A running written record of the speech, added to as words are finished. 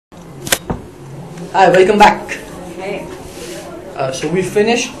Hi, welcome back. Okay. So we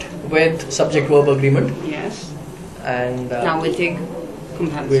finished with subject-verb agreement, Yes. and Now we'll take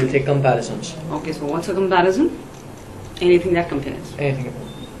comparison. we'll take comparisons. Okay, so what's a comparison? Anything that compares. Anything?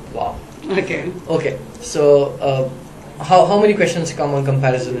 Wow. Okay. Okay. So how many questions come on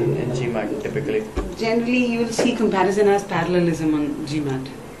comparison in GMAT typically? Generally, you will see comparison as parallelism on GMAT.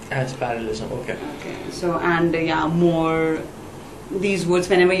 As parallelism. Okay. Okay. So more. These words,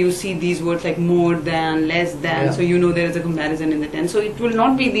 whenever you see these words like more than, less than, so you know there is a comparison in the tense. So it will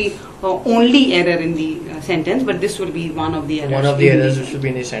not be the only error in the sentence, but this will be one of the errors. One of the errors which will be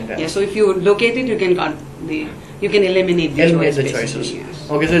in the sentence. Yeah. So if you locate it, you can eliminate the choices. Yes.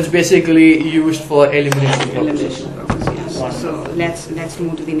 Okay, so it's basically used for elimination purposes. Elimination purpose, yes. So let's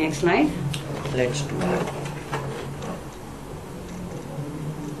move to the next slide. Let's do that.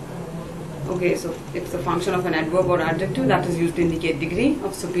 Okay, so it's a function of an adverb or adjective that is used to indicate degree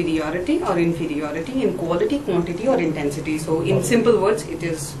of superiority or inferiority in quality, quantity or intensity. So in simple words, it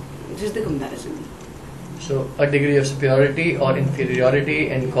is the comparison. So a degree of superiority or inferiority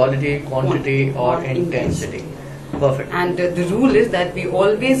in quality, quantity or intensity. Perfect. And the rule is that we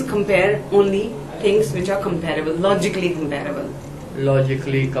always compare only things which are comparable, logically comparable.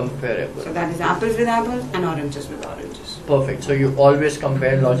 Logically comparable. So that is apples with apples and oranges with oranges. Perfect. So you always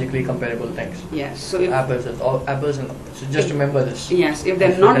compare logically comparable things. Yes. So if apples and so just remember this. Yes. If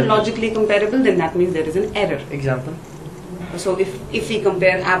they're not logically comparable, then that means there is an error. Example. So if we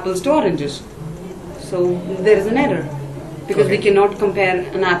compare apples to oranges, so there is an error because we cannot compare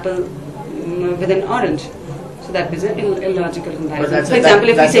an apple with an orange. So that is an illogical comparison. For example,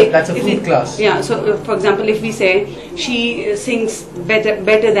 if we say that's a food class. Yeah. So for example, if we say she sings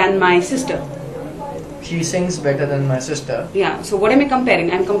better than my sister. She sings better than my sister. Yeah. So what am I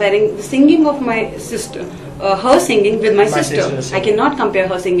comparing? I'm comparing the singing of my sister, her singing with my sister. I cannot compare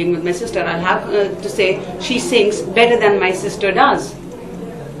her singing with my sister. I'll have to say she sings better than my sister does.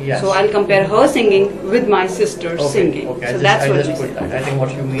 Yes. So I'll compare her singing with my sister singing. Okay. So that's what I put that. I think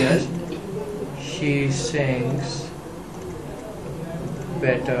what you mean is she sings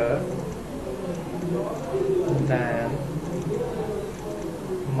better than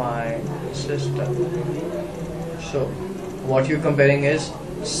my sister. So what you're comparing is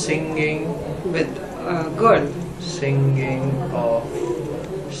singing with a girl. Singing of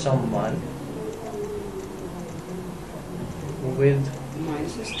someone with My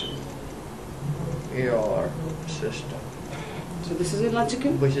sister. your sister. So this is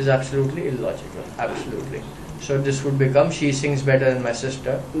illogical? Which is absolutely illogical. Absolutely. So this would become she sings better than my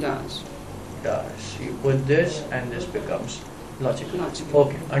sister. Does. You put this and this becomes logical.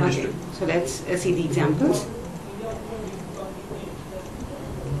 Okay, understood. Okay. So let's see the examples.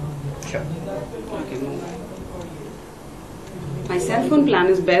 Sure. Okay, move. My cell phone plan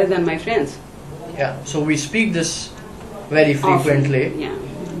is better than my friends. Yeah, so we speak this very frequently. Often. Yeah.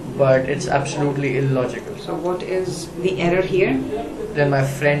 But it's absolutely illogical. So what is the error here? Then my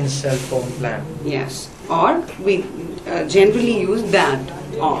friend's cell phone plan. Yes. Or we generally use that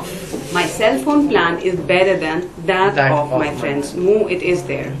of. My cell phone plan is better than that of my friends. No, it is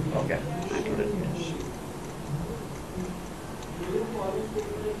there. Okay.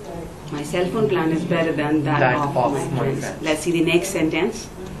 My cell phone plan is better than that of my friends. Let's see the next sentence.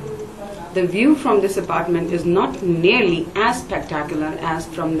 The view from this apartment is not nearly as spectacular as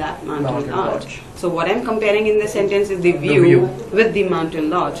from that mountain lodge. So what I'm comparing in this sentence is the view with the mountain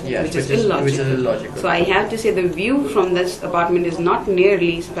lodge, which is illogical. So I have to say the view from this apartment is not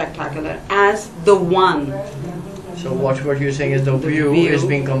nearly spectacular as the one. So what you're saying is the view is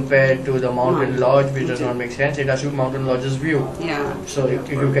being compared to the mountain lodge, which does not make sense. It assumes mountain lodge's view. Yeah. So if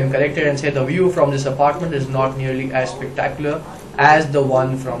you can correct it and say the view from this apartment is not nearly as spectacular as the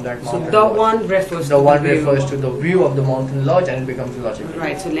one from that mountain lodge. So the one refers to the view of the mountain lodge and it becomes logical.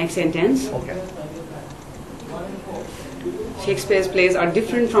 Right, so next sentence. Okay. Shakespeare's plays are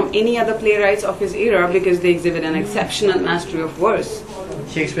different from any other playwrights of his era because they exhibit an exceptional mastery of verse.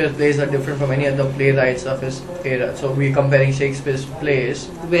 Shakespeare's plays are different from any other playwrights of his era. So we're comparing Shakespeare's plays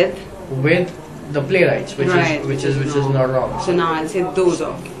with the playwrights, which is not wrong. So now I'll say those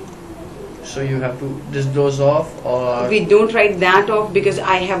off. So you have to just those off, or we don't write that off because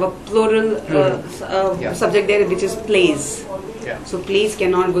I have a plural subject there, which is plays. Yeah. So plays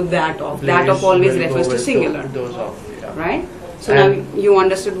cannot go that off. That off always refers to singular. Those off. Yeah. Right. So now you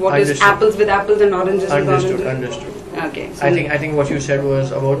understood what is apples with apples and oranges with oranges. Understood. Okay. So I think what you said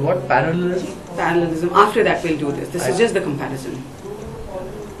was about what? Parallelism? Parallelism. After that we'll do this. This is just the comparison.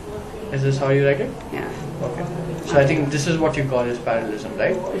 Is this how you write it? Yeah. Okay. So I think this is what you call as parallelism,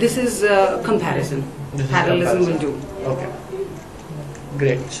 right? This is comparison. Parallelism will do. Okay.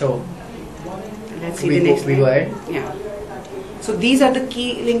 Great. So let's see the next we go ahead. Yeah. So these are the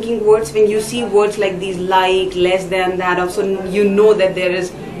key linking words. When you see words like these, like, less than, that, also you know that there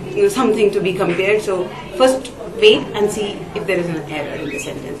is something to be compared. So first wait and see if there is an error in the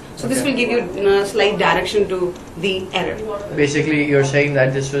sentence. So this will give you a slight direction to the error. Basically, you're saying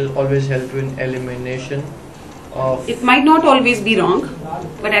that this will always help in elimination of... It might not always be wrong,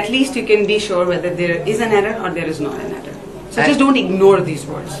 but at least you can be sure whether there is an error or there is not an error. So just don't ignore these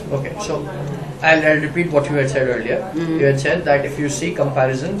words. Okay, so I'll repeat what you had said earlier. You had said that if you see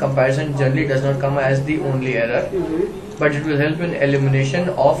comparison generally does not come as the only error, but it will help in elimination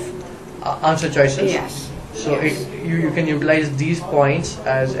of answer choices. Yes. So you can utilize these points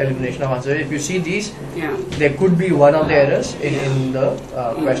as elimination of answer. If you see these, there could be one of the errors in the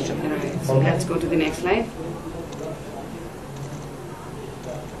question. Right. So let's go to the next slide.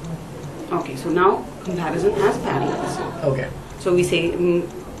 Okay, so now comparison as parallelism. Okay. So we say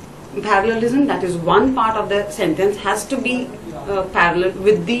parallelism, that is one part of the sentence has to be parallel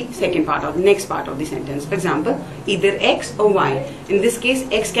with the second part of the next part of the sentence. For example, either X or Y. In this case,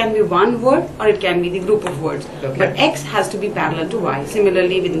 X can be one word or it can be the group of words. Okay. But X has to be parallel to Y.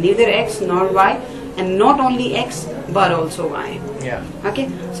 Similarly, with neither X nor Y, and not only X but also Y. Yeah. Okay.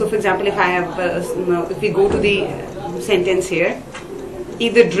 So, for example, if I have, if we go to the sentence here,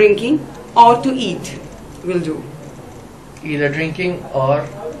 either drinking or to eat will do. Either drinking or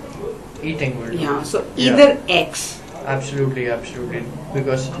eating will do. Yeah. So either X. Absolutely.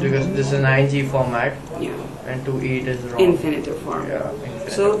 Because this is an ing format. Yeah. And to eat is wrong. Infinitive form. Yeah.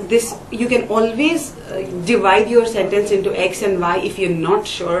 Infinitive. So this, you can always divide your sentence into X and Y if you're not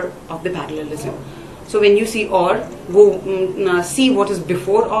sure of the parallelism. So when you see or, go see what is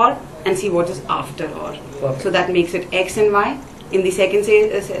before or and see what is after or. Perfect. So that makes it X and Y. In the second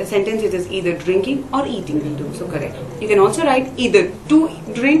sentence, it is either drinking or eating will do. So correct. You can also write either to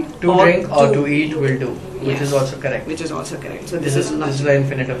drink or to eat will do, which is also correct. Which is also correct. So this is the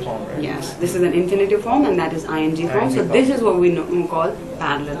infinitive form, right? Yes, this is an infinitive form and that is ing form. So this is what we call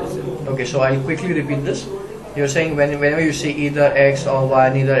parallelism. Okay, so I'll quickly repeat this. You're saying whenever you see either X or Y,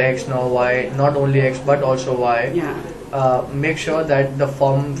 neither X nor Y, not only X but also Y, make sure that the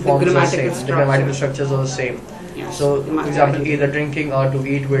forms are the same. The grammatical structures are the same. Yes. So, for example, either drinking or to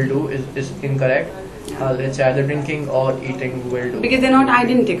eat will do is incorrect. Let's say either drinking or eating will do. Because they're not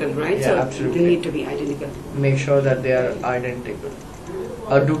identical, right? Yeah, so absolutely. they need to be identical. Make sure that they are identical.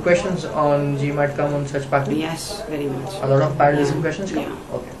 Do questions on GMAT come on such pattern? Yes, very much. A lot of parallelism questions come?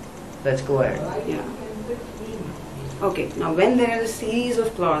 Yeah. Okay. Let's go ahead. Yeah. Okay, now when there is a series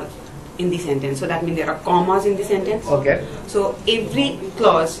of clauses in the sentence, so that means there are commas in the sentence. Okay. So every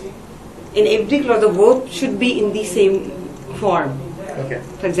clause, in every clause the verb should be in the same form. Okay.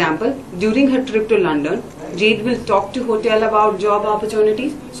 For example, during her trip to London, Jade will talk to hotel about job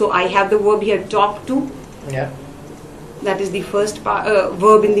opportunities. So I have the verb here, talk to. Yeah. That is the first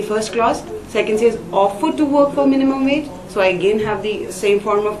verb in the first clause. Second says offer to work for minimum wage. So I again have the same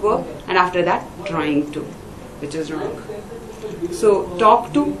form of verb. And after that, trying to, which is wrong. So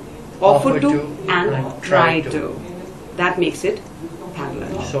talk to, offer to, and try to. That makes it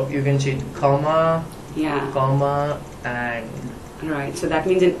parallel. So you can see comma, comma, and... Right, so that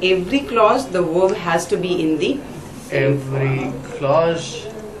means in every clause the verb has to be in the every clause,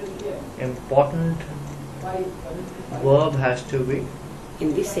 important verb has to be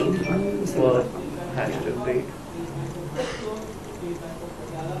in the same form. Verb has to be in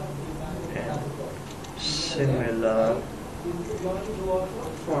similar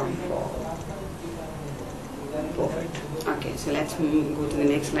form. Perfect. Okay, so let's go to the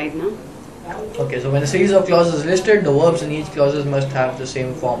next slide now. Okay, so when a series of clauses is listed, the verbs in each clauses must have the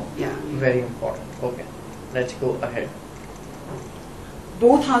same form. Yeah. Very important. Okay, let's go ahead.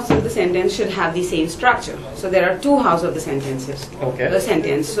 Both halves of the sentence should have the same structure. So there are two halves of the sentences. Okay. The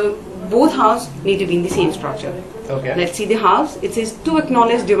sentence. So both halves need to be in the same structure. Okay. Let's see the halves. It says to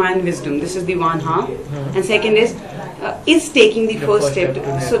acknowledge divine wisdom. This is the one half. And second is taking the first step.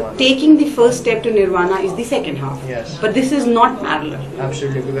 So taking the first step to nirvana is the second half. Yes. But this is not parallel.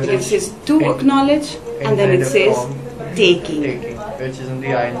 Absolutely, because it says to acknowledge and then it says taking. Taking, which is in the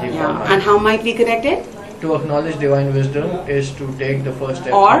ing format. And how might we correct it? To acknowledge divine wisdom is to take the first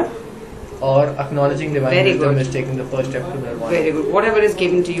step. Or acknowledging divine wisdom is taking the first step to nirvana. Very good. Whatever is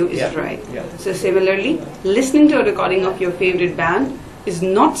given to you is right. Yeah. So similarly, listening to a recording of your favorite band is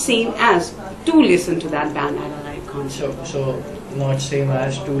not same as to listen to that band at a live concert. So not same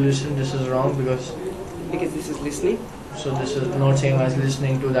as to listen. This is wrong because this is listening. So this is not same as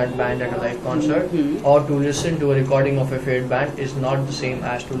listening to that band at a live concert. Or to listen to a recording of a favorite band is not the same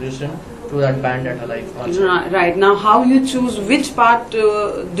as to listen to that band at a life also. Right. Now how you choose which part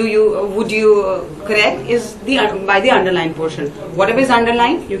would you correct is by the underlined portion. Whatever is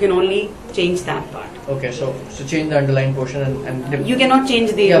underlined, you can only change that part. Okay, so change the underlined portion and you cannot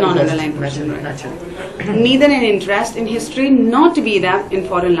change the non-underlined portion. Naturally. Neither an interest in history nor to be adept in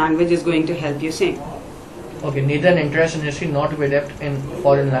foreign language is going to help you sing. Okay, neither an interest in history nor to be adept in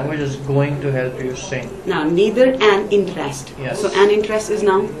foreign language is going to help you sing. Now, neither an interest. Yes. So an interest is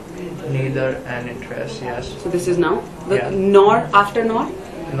now? Neither an interest, yes. So this is now? Nor, after nor?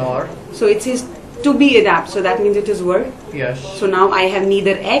 Nor. So it says to be adept, so that means it is verb? Yes. So now I have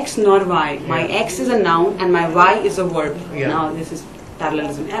neither x nor y. My x is a noun and my y is a verb. Yeah. Now this is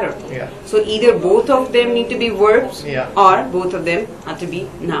parallelism error. Yeah. So either both of them need to be verbs or both of them have to be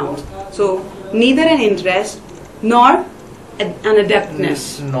nouns. So neither an interest nor an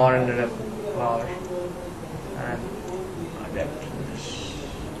adeptness. Nor an adeptness.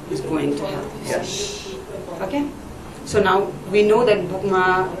 Is going to help. Yes. Okay. So now we know that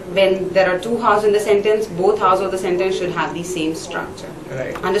when there are two halves in the sentence, both halves of the sentence should have the same structure.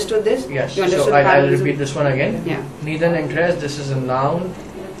 Right. Understood this? Yes. You understood so I'll repeat this one again. Yeah. Neither an interest, this is a noun.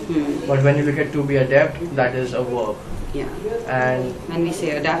 But when you look at to be adept, that is a verb. Yeah. And when we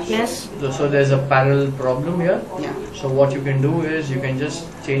say adaptness, so there's a parallel problem here. Yeah. So what you can do is you can just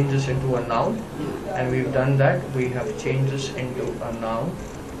change this into a noun, and we've done that. We have changed this into a noun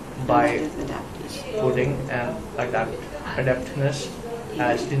by putting an adaptness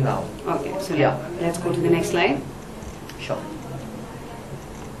as the noun. Okay. So let's go to the next slide. Sure.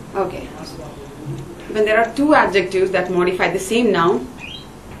 Okay. When there are two adjectives that modify the same noun,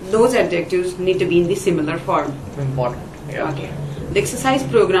 those adjectives need to be in the similar form. Important. Yeah. Okay. The exercise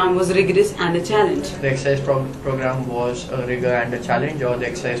program was rigorous and a challenge. The exercise program was a rigor and a challenge, or the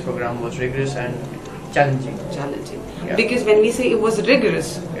exercise program was rigorous and challenging. Challenging. Yeah. Because when we say it was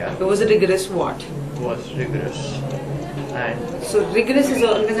rigorous, it was a rigorous what? Was rigorous. And so rigorous is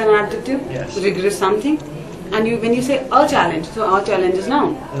always an adjective. Yes. Rigorous something. And when you say a challenge, so a challenge is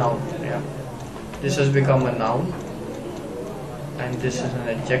noun. Noun. Yeah. This has become a noun. And this is an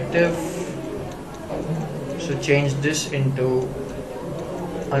adjective. So change this into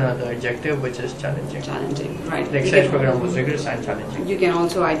another adjective, which is challenging. Challenging, right. The exercise program was rigorous and challenging. You can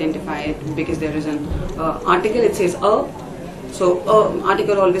also identify it because there is an article, it says a. So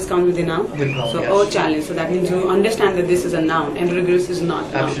article always comes with a noun. So a challenge. So that means you understand that this is a noun and rigorous is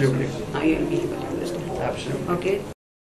not. Absolutely. Now you'll be able to understand. Absolutely. Okay.